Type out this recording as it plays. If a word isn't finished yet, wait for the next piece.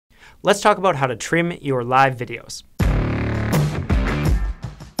let's talk about how to trim your live videos.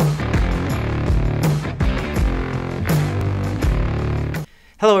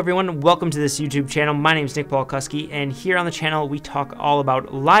 Hello everyone, welcome to this YouTube channel. My name is Nick Polkuski, and here on the channel we talk all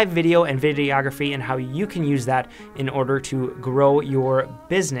about live video and videography and how you can use that in order to grow your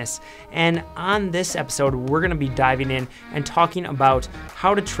business. And on this episode, we're going to be diving in and talking about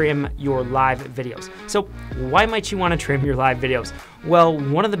how to trim your live videos. So why might you want to trim your live videos? Well,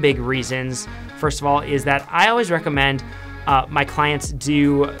 one of the big reasons, first of all, is that I always recommend my clients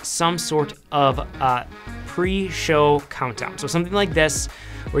do some sort of pre-show countdown. So something like this,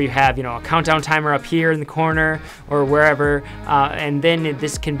 where you have, a countdown timer up here in the corner or wherever, and then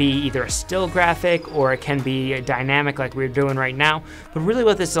this can be either a still graphic or it can be a dynamic like we're doing right now. But really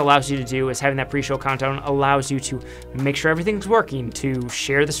what this allows you to do is having that pre-show countdown allows you to make sure everything's working, to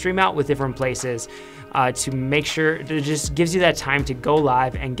share the stream out with different places, to make sure it just gives you that time to go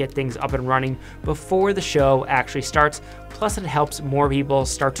live and get things up and running before the show actually starts. Plus it helps more people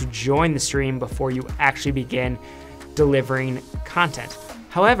start to join the stream before you actually begin delivering content.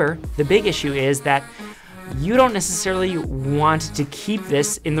 However, the big issue is that you don't necessarily want to keep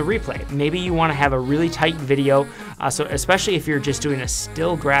this in the replay. Maybe you want to have a really tight video, so especially if you're just doing a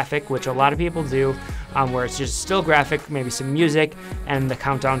still graphic, which a lot of people do, where it's just a still graphic, maybe some music and the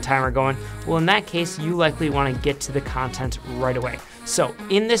countdown timer going. Well, in that case, you likely want to get to the content right away. So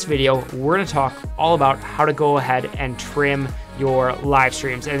in this video, we're going to talk all about how to go ahead and trim your live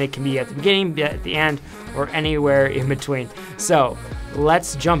streams, and it can be at the beginning, at the end, or anywhere in between. So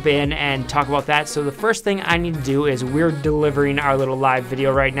let's jump in and talk about that. So the first thing I need to do is we're delivering our little live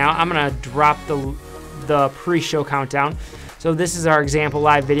video right now. I'm gonna drop the pre-show countdown. So this is our example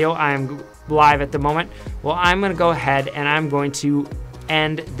live video. I'm live at the moment. Well, I'm gonna go ahead and I'm going to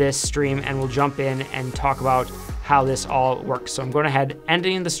end this stream and we'll jump in and talk about how this all works. So I'm going ahead,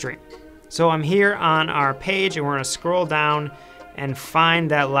 ending the stream. So I'm here on our page and we're gonna scroll down and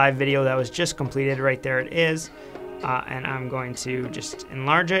find that live video that was just completed. Right there it is. And I'm going to just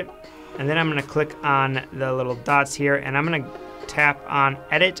enlarge it. And then I'm gonna click on the little dots here and I'm gonna tap on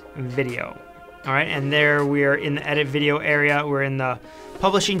edit video. All right, and there we are in the edit video area. We're in the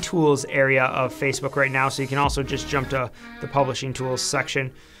publishing tools area of Facebook right now. So you can also just jump to the publishing tools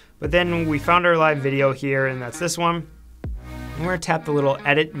section. But then we found our live video here, and that's this one. And we're gonna tap the little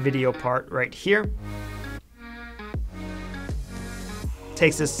edit video part right here.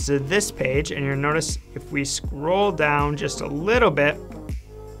 Takes us to this page, and you'll notice if we scroll down just a little bit,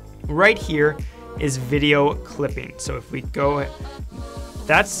 right here is video clipping. So if we go,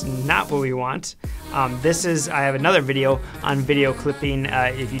 that's not what we want. I have another video on video clipping.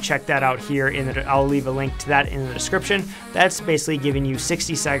 If you check that out here, I'll leave a link to that in the description. That's basically giving you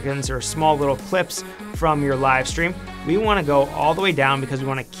 60 seconds or small little clips from your live stream. We want to go all the way down because we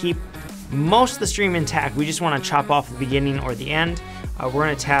want to keep most of the stream intact. We just want to chop off the beginning or the end. We're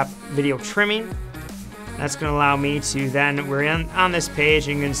going to tap video trimming. That's going to allow me to then, we're on this page,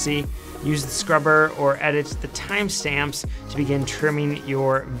 and you can see use the scrubber or edit the timestamps to begin trimming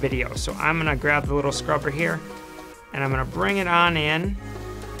your video. So I'm going to grab the little scrubber here and I'm going to bring it on in.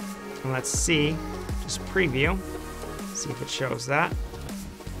 And let's see, just preview, see if it shows that.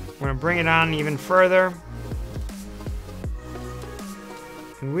 We're going to bring it on even further.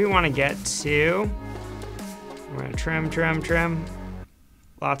 And we want to get to, we're going to trim.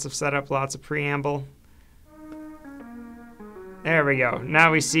 Lots of setup, lots of preamble. There we go.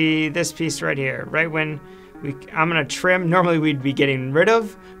 Now we see this piece right here. Right when I'm gonna trim, normally we'd be getting rid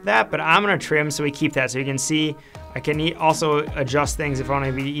of that, but I'm gonna trim so we keep that. So you can see, I can also adjust things if I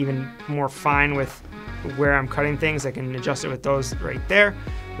wanna be even more fine with where I'm cutting things. I can adjust it with those right there.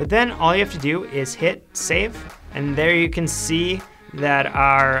 But then all you have to do is hit save, and there you can see that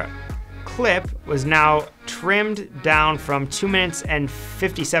our clip was now trimmed down from 2 minutes and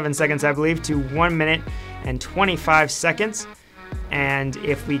 57 seconds, I believe, to 1 minute and 25 seconds. And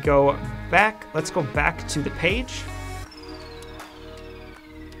if we go back, let's go back to the page.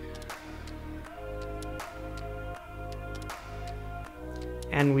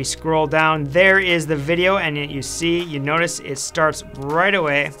 And we scroll down, there is the video, and you notice it starts right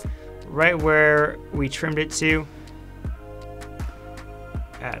away, right where we trimmed it to,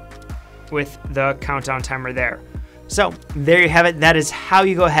 with the countdown timer there. So there you have it. That is how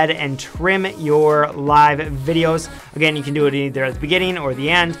you go ahead and trim your live videos. Again, you can do it either at the beginning or the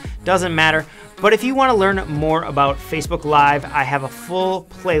end, doesn't matter. But if you want to learn more about Facebook Live, I have a full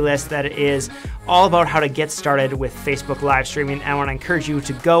playlist that is all about how to get started with Facebook live streaming. I want to encourage you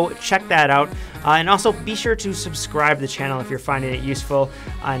to go check that out. And also be sure to subscribe to the channel if you're finding it useful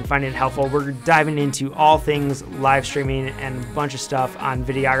and finding it helpful. We're diving into all things live streaming and a bunch of stuff on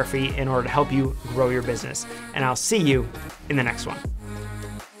videography in order to help you grow your business. And I'll see you in the next one.